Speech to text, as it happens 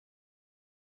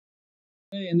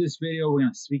In this video, we're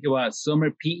going to speak about summer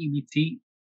PEBT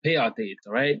payout dates,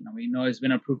 all right? Now, we know it's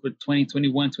been approved for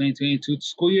 2021-2022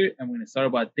 school year, and we're going to start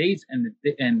about dates and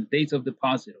the dates of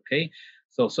deposit, okay?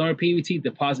 So summer PEBT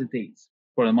deposit dates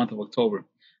for the month of October.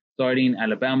 Starting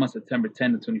Alabama, September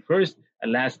 10th to 21st.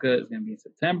 Alaska is going to be in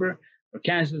September.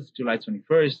 Arkansas, July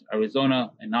 21st.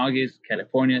 Arizona in August.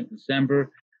 California, December.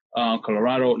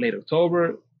 Colorado, late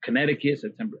October. Connecticut,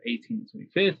 September 18th to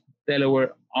 25th.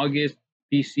 Delaware, August.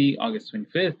 DC, August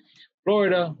 25th.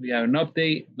 Florida, we have an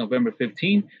update, November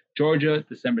 15th. Georgia,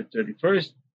 December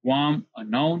 31st. Guam,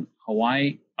 unknown.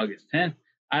 Hawaii, August 10th.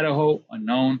 Idaho,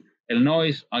 unknown.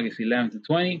 Illinois, August 11th to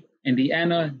 20.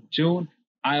 Indiana, June.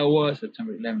 Iowa,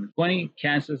 September 11th to 20.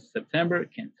 Kansas, September.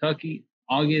 Kentucky,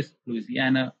 August.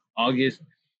 Louisiana, August.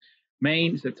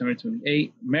 Maine, September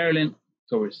 28th. Maryland,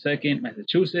 October 2nd.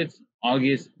 Massachusetts,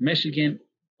 August. Michigan,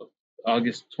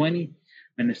 August 20th.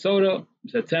 Minnesota,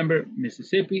 September.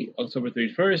 Mississippi, October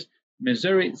 31st.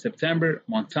 Missouri, September.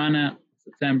 Montana,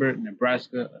 September.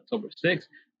 Nebraska, October 6th.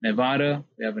 Nevada,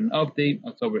 we have an update,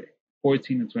 October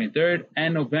 14th to 23rd,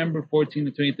 and November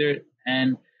 14th to 23rd,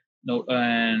 and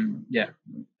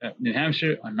New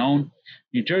Hampshire, unknown.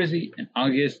 New Jersey in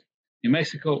August. New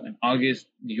Mexico in August.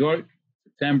 New York,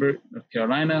 September. North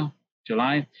Carolina,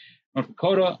 July. North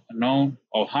Dakota, unknown.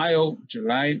 Ohio,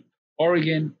 July.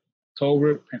 Oregon,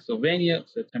 October. Pennsylvania,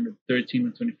 September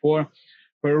 13 to 24.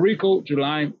 Puerto Rico,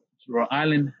 July. Rhode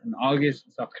Island in August.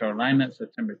 South Carolina,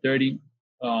 September 30.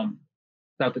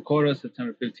 South Dakota,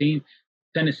 September 15.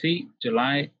 Tennessee,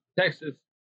 July. Texas,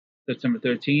 September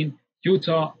 13.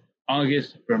 Utah,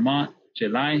 August. Vermont,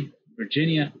 July.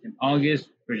 Virginia in August.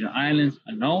 Virgin Islands,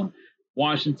 unknown.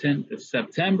 Washington,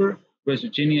 September. West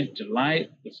Virginia, July.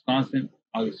 Wisconsin,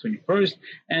 August 21st.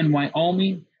 And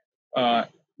Wyoming, an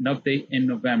update in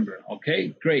November.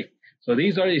 Okay, great. So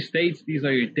these are the states. These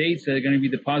are your dates that are going to be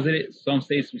deposited. Some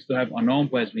states we still have unknown,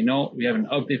 but as we know, we have an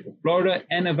update for Florida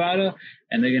and Nevada,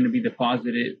 and they're going to be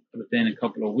deposited within a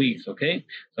couple of weeks. Okay.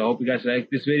 So I hope you guys like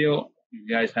this video. If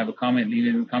you guys have a comment, leave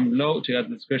it in the comment below. Check out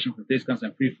the description for discounts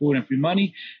and free food and free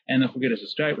money. And don't forget to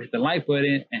subscribe, hit the like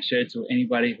button, and share it to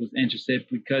anybody who's interested,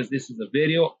 because this is a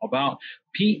video about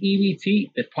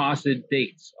PEBT deposit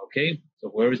dates. Okay. So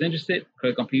whoever's interested,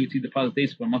 click on PEBT deposit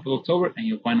dates for the month of October, and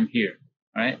you'll find them here.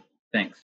 All right. Thanks.